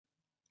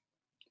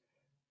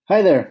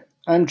Hi there,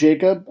 I'm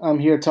Jacob. I'm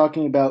here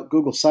talking about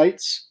Google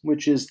Sites,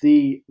 which is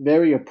the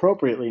very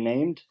appropriately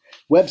named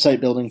website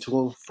building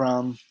tool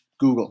from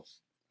Google.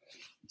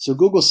 So,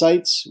 Google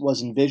Sites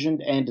was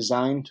envisioned and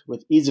designed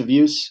with ease of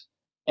use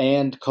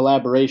and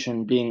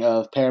collaboration being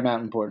of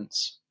paramount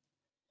importance.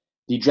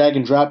 The drag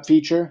and drop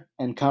feature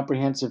and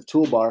comprehensive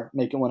toolbar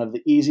make it one of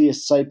the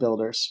easiest site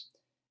builders,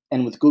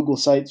 and with Google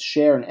Sites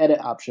share and edit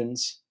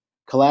options,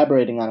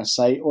 collaborating on a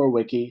site or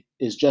wiki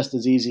is just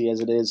as easy as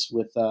it is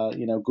with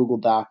Google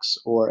Docs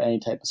or any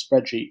type of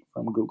spreadsheet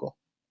from Google.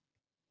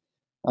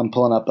 I'm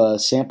pulling up a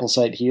sample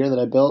site here that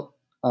I built.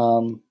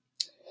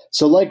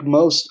 So, like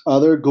most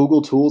other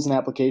Google tools and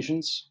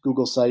applications,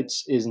 Google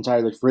Sites is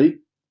entirely free.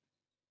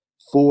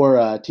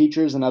 For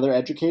teachers and other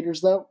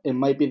educators, though, it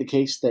might be the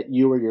case that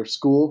you or your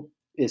school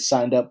is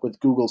signed up with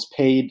Google's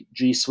paid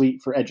G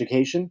Suite for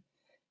Education,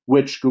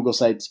 which Google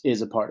Sites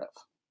is a part of.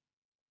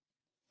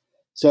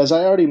 So, as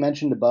I already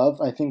mentioned above,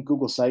 I think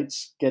Google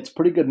Sites gets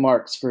pretty good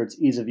marks for its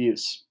ease of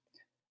use.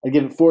 I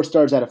give it 4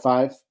 stars out of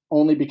 5,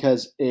 only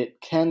because it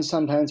can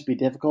sometimes be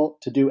difficult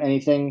to do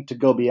anything to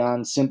go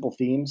beyond simple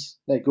themes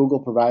that Google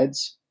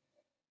provides.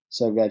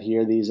 So I've got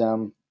here these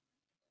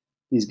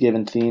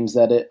given themes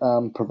that it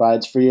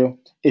provides for you.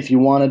 If you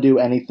want to do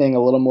anything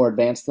a little more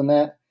advanced than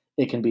that,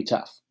 it can be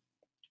tough.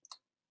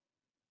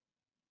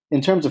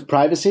 In terms of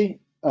privacy,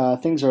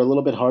 things are a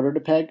little bit harder to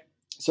peg.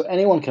 So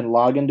anyone can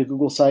log into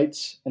Google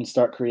Sites and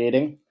start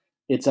creating.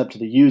 It's up to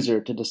the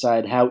user to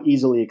decide how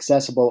easily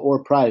accessible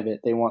or private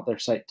they want their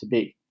site to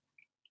be.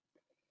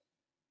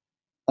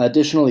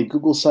 Additionally,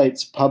 Google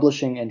Sites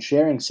publishing and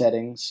sharing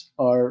settings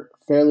are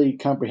fairly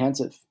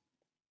comprehensive,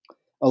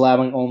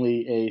 allowing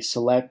only a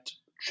select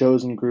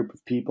chosen group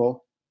of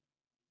people,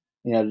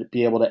 to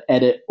be able to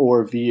edit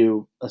or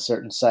view a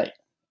certain site.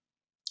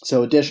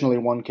 So additionally,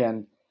 one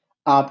can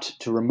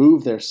opt to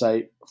remove their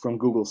site from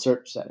Google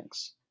search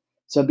settings.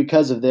 So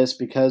because of this,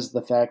 because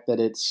the fact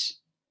that it's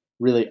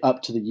really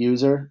up to the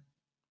user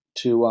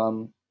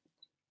to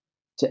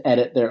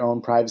edit their own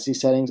privacy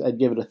settings, I'd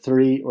give it a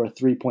 3 or a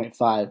 3.5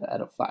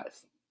 out of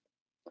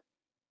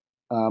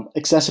 5.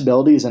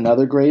 Accessibility is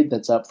another grade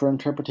that's up for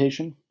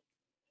interpretation.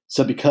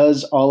 So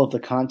because all of the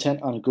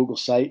content on a Google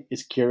site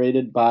is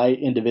curated by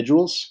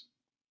individuals,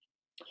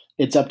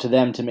 it's up to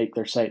them to make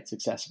their sites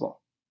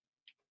accessible.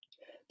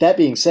 That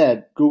being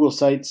said, Google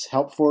Sites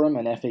Help Forum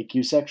and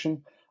FAQ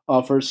section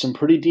offers some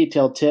pretty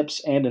detailed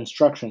tips and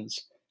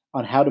instructions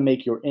on how to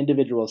make your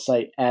individual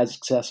site as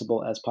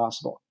accessible as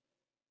possible.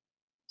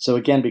 So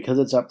again, because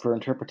it's up for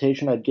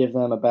interpretation, I'd give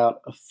them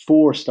about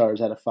 4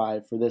 stars out of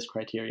 5 for this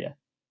criteria.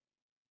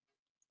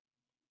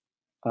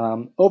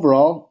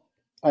 Overall,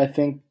 I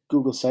think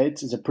Google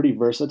Sites is a pretty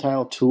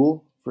versatile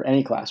tool for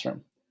any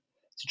classroom.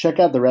 So check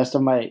out the rest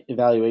of my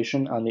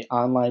evaluation on the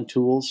Online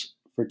Tools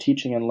for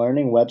Teaching and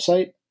Learning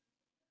website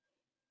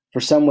for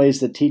some ways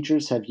that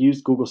teachers have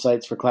used Google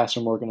Sites for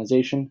classroom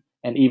organization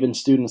and even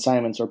student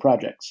assignments or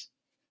projects.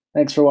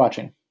 Thanks for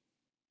watching.